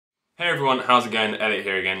Hey everyone, how's it going? Elliot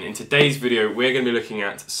here again. In today's video, we're going to be looking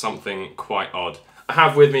at something quite odd. I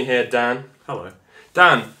have with me here Dan. Hello.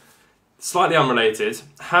 Dan, slightly unrelated,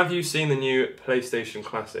 have you seen the new PlayStation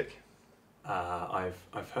Classic?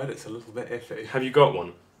 I've heard it's a little bit iffy. Have you got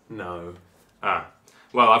one? No. Ah,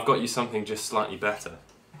 well I've got you something just slightly better.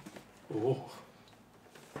 Ooh.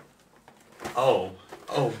 Oh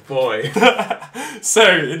boy. So,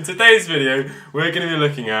 in today's video, we're going to be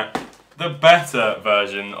looking at the better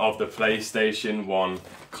version of the PlayStation 1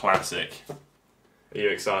 Classic. Are you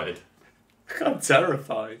excited? I'm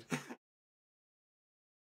terrified.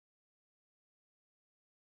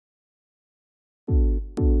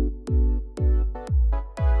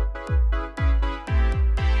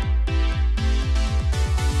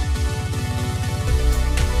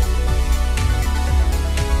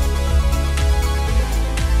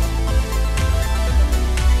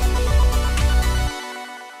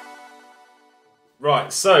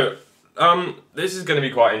 Right, so, this is going to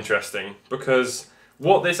be quite interesting because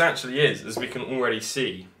what this actually is, as we can already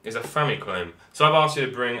see, is a Famicom. So I've asked you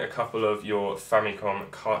to bring a couple of your Famicom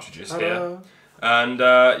cartridges here. And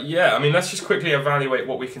yeah, I mean, let's just quickly evaluate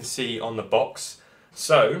what we can see on the box.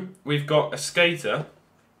 So, we've got a skater.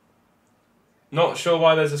 Not sure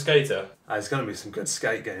why there's a skater. There's going to be some good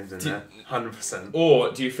skate games in there, 100%.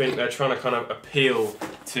 Or do you think they're trying to kind of appeal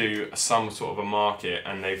to some sort of a market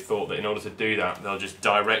and they've thought that in order to do that, they'll just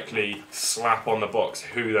directly slap on the box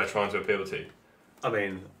who they're trying to appeal to? I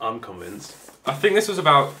mean, I'm convinced. I think this was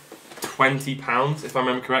about £20, if I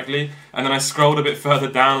remember correctly. And then I scrolled a bit further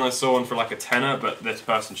down and I saw one for like a tenner, but this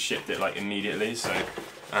person shipped it like immediately. So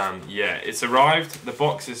yeah, it's arrived. The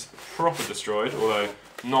box is proper destroyed, although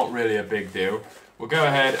not really a big deal. We'll go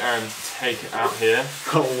ahead and take it out here.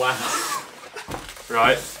 Oh wow.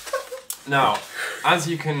 Right. Now, as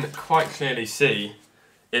you can quite clearly see,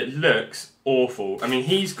 it looks awful. I mean,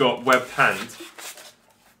 he's got webbed hand,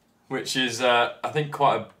 which is, I think,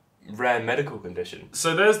 quite a rare medical condition.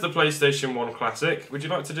 So there's the PlayStation 1 Classic. Would you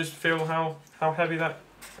like to just feel how heavy that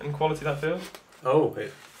and quality that feels? Oh,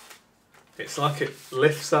 it's like it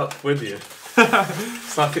lifts up with you.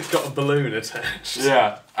 It's like it's got a balloon attached.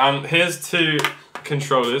 Yeah. Here's two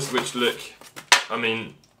controllers, which look, I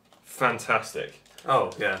mean, fantastic.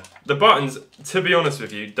 Oh, yeah. The buttons, to be honest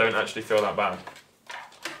with you, don't actually feel that bad.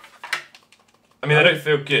 I mean, they don't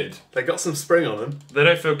feel good. They got some spring on them. They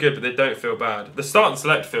don't feel good, but they don't feel bad. The start and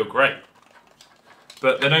select feel great,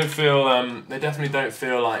 but they don't feel. They definitely don't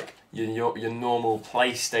feel like your normal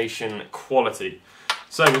PlayStation quality.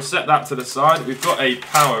 So we'll set that to the side. We've got a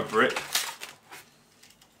power brick,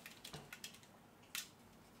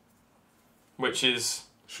 which is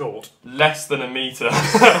short, less than a meter.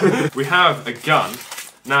 We have a gun.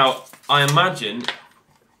 Now, I imagine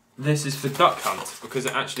this is for Duck Hunt because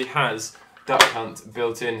it actually has Duck Hunt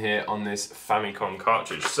built in here on this Famicom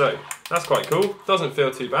cartridge. So, that's quite cool. Doesn't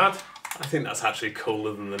feel too bad. I think that's actually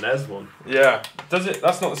cooler than the NES one. Yeah. Does it?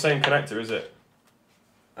 That's not the same connector, is it?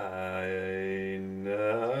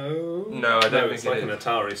 No. No, I don't think it's like an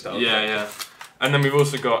Atari style. Yeah, yeah. And then we've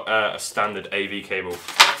also got a standard AV cable.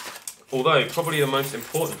 Although, probably the most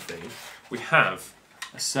important thing, we have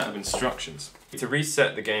a set of instructions. To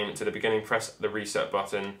reset the game to the beginning, press the reset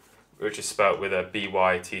button, which is spelt with a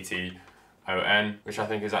B-Y-T-T-O-N, which I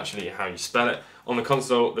think is actually how you spell it. On the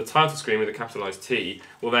console, the title screen with a capitalised T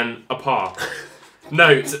will then apart.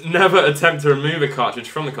 Note, never attempt to remove a cartridge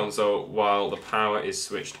from the console while the power is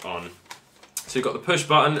switched on. So you've got the push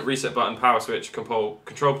button, reset button, power switch, control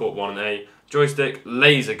port 1 and A, joystick,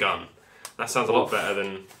 laser gun. That sounds a lot better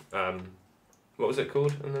than, what was it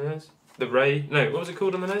called on the NES? The Ray? No, what was it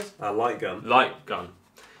called on the NES? Light gun. Light gun.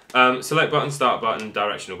 Select button, start button,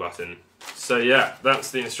 directional button. So yeah,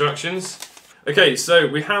 that's the instructions. Okay, so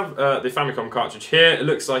we have the Famicom cartridge here. It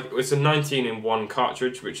looks like it's a 19-in-1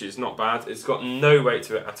 cartridge, which is not bad. It's got no weight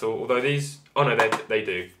to it at all, although these... Oh no, they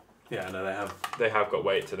do. Yeah, no, they have. They have got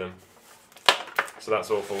weight to them. So that's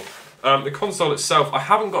awful. The console itself, I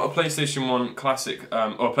haven't got a PlayStation 1 Classic,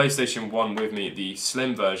 or PlayStation 1 with me, the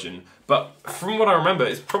slim version, but from what I remember,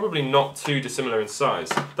 it's probably not too dissimilar in size.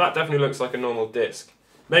 That definitely looks like a normal disc.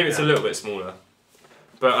 Maybe it's a little bit smaller.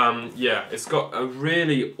 But yeah, it's got a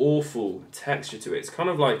really awful texture to it. It's kind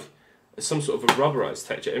of like some sort of a rubberized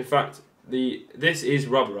texture. In fact, this is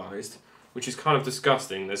rubberized, which is kind of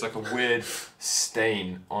disgusting. There's like a weird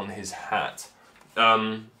stain on his hat.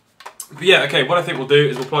 But yeah, okay, what I think we'll do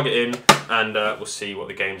is we'll plug it in and we'll see what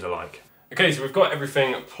the games are like. Okay, so we've got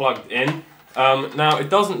everything plugged in. Now, it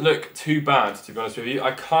doesnn't look too bad, to be honest with you.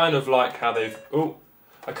 I kind of like how they've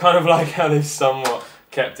somewhat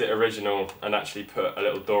kept it original and actually put a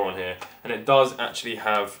little door on here. And it does actually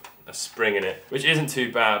have a spring in it, which isn't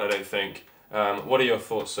too bad, I don't think. What are your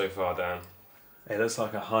thoughts so far, Dan? It looks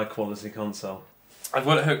like a high quality console. I've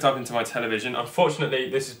got it hooked up into my television. Unfortunately,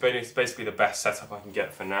 this is basically the best setup I can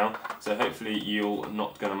get for now, so hopefully you're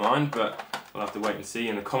not going to mind, but we'll have to wait and see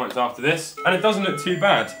in the comments after this. And it doesn't look too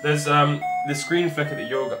bad. There's the screen flicker that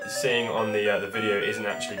you're seeing on the video isn't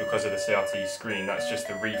actually because of the CRT screen. That's just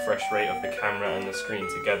the refresh rate of the camera and the screen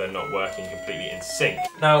together not working completely in sync.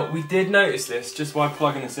 Now, we did notice this just by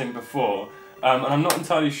plugging this in before, and I'm not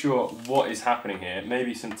entirely sure what is happening here.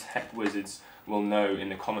 Maybe some tech wizards will know in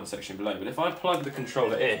the comment section below, but if I plug the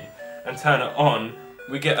controller in and turn it on,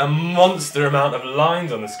 we get a monster amount of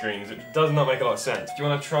lines on the screens, which does not make a lot of sense. Do you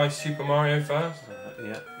want to try Super Mario first?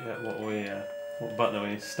 Yeah. What button are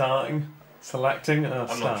we starting? Selecting?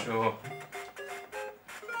 I'm not sure.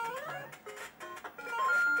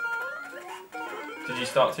 Did you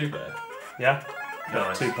start 2-player? Yeah.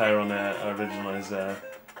 Nice. 2-player on the original is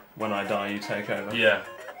when I die you take over. Yeah.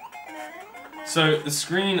 So the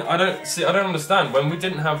screen, I don't understand. When we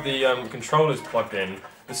didn't have the controllers plugged in,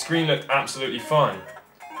 the screen looked absolutely fine.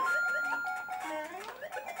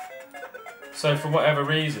 So for whatever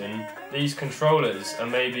reason, these controllers are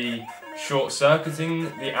maybe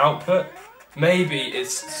short-circuiting the output. Maybe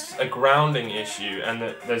it's a grounding issue and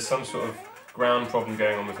that there's some sort of ground problem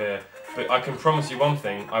going on with here. But I can promise you one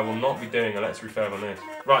thing, I will not be doing a Let's Refurb on this.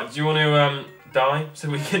 Right, do you want to die so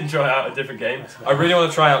we can try out a different game? I really want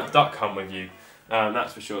to try out Duck Hunt with you.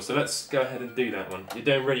 That's for sure. So let's go ahead and do that one. You're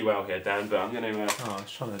doing really well here, Dan, but I'm going to I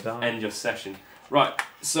was trying to die. end your session. Right,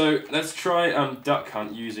 so let's try Duck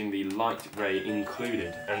Hunt using the light ray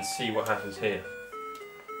included and see what happens here.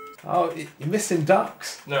 Oh, you're missing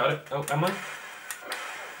ducks. No, I don't, oh, am I?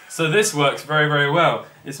 So this works very, very well.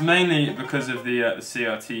 It's mainly because of the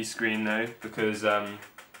CRT screen though, because the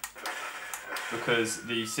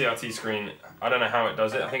CRT screen, I don't know how it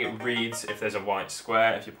does it. I think it reads if there's a white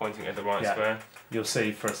square, if you're pointing at the right square. You'll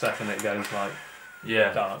see for a second it goes like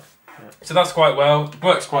dark. Yeah. So that's quite well,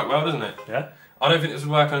 works quite well, doesn't it? Yeah. I don't think this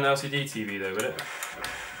would work on an LCD TV though, would it?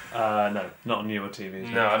 No, not on newer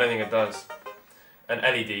TVs. No, I don't think it does. An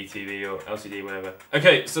LED TV or LCD, whatever.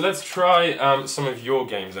 Okay, so let's try some of your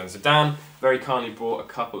games then. So Dan very kindly brought a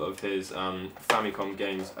couple of his Famicom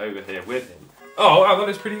games over here with him. Oh, wow, that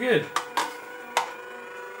looks pretty good.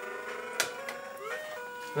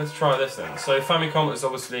 Let's try this then. So Famicom is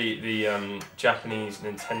obviously the Japanese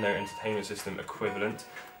Nintendo Entertainment System equivalent.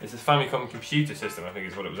 It's the Famicom Computer System, I think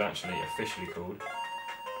is what it was actually officially called.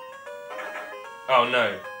 Oh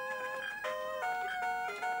no.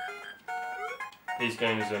 These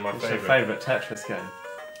games are my favourite. What's your favourite Tetris game?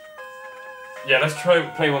 Yeah, let's try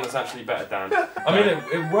play one that's actually better, Dan. I mean,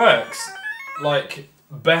 it works, like,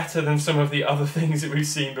 better than some of the other things that we've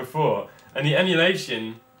seen before. And the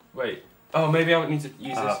emulation... Wait. Oh, maybe I would need to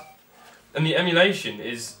use this. And the emulation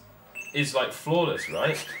is like, flawless,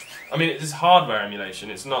 right? I mean, it's hardware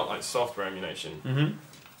emulation, it's not, like, software emulation. Mm-hmm.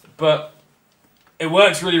 But... it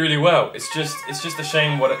works really, really well. It's just a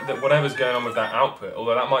shame that whatever's going on with that output,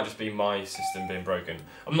 although that might just be my system being broken.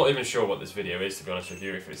 I'm not even sure what this video is, to be honest with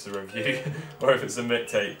you, if it's a review or if it's a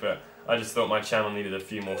mixtape, but I just thought my channel needed a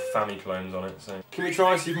few more Fami clones on it. So, can we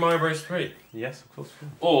try Super Mario Bros. 3? Yes, of course.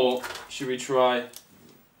 Or should we try?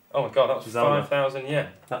 Oh my god, that was 5,000 yen.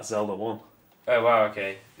 That's Zelda 1. Oh wow,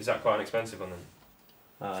 okay. Is that quite an expensive one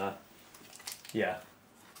then? Yeah.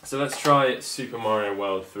 So let's try Super Mario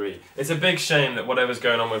World 3. It's a big shame that whatever's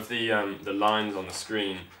going on with the lines on the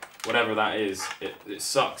screen, whatever that is, it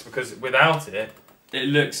sucks, because without it, it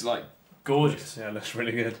looks like gorgeous. Yeah, it looks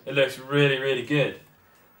really good. It looks really, really good.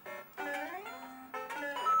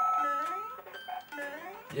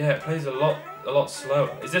 Yeah, it plays a lot slower.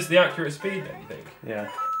 Is this the accurate speed then, you think? Yeah.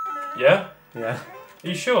 Yeah? Yeah. Are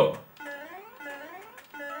you sure?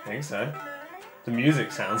 I think so. The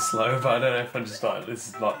music sounds slow, but I don't know if I'm just like, this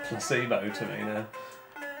is like placebo to me now.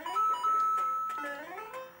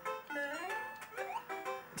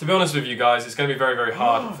 To be honest with you guys, it's going to be very, very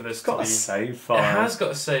hard for this to be... It's got a save file. It has got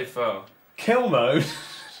a save file. Kill mode?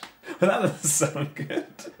 Well, that doesn't sound good.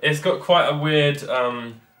 It's got quite a weird...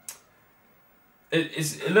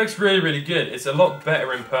 It looks really, really good. It's a lot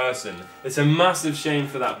better in person. It's a massive shame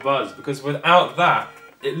for that buzz, because without that,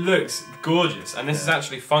 it looks gorgeous. And this is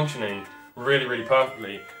actually functioning really, really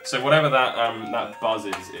perfectly. So whatever that buzz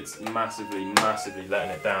is, it's massively, massively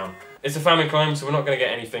letting it down. It's a Family clone, so we're not going to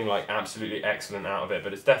get anything like absolutely excellent out of it,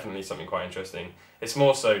 but it's definitely something quite interesting. It's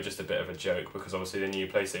more so just a bit of a joke, because obviously the new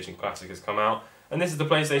PlayStation Classic has come out, and this is the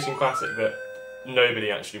PlayStation Classic that nobody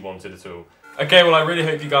actually wanted at all. Okay, well I really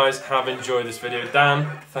hope you guys have enjoyed this video. Dan,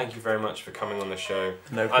 thank you very much for coming on the show.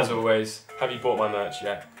 No problem. As always, have you bought my merch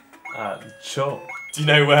yet? Sure. Do you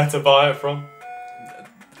know where to buy it from?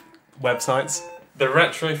 Websites. The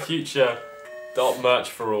retrofuture.merch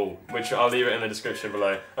for all, which I'll leave it in the description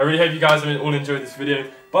below. I really hope you guys have all enjoyed this video.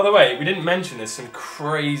 By the way, we didn't mention there's some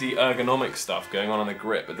crazy ergonomic stuff going on the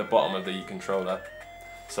grip at the bottom of the controller,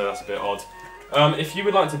 so that's a bit odd. If you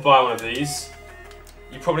would like to buy one of these,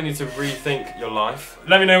 you probably need to rethink your life.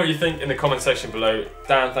 Let me know what you think in the comment section below.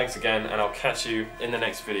 Dan, thanks again, and I'll catch you in the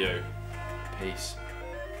next video. Peace.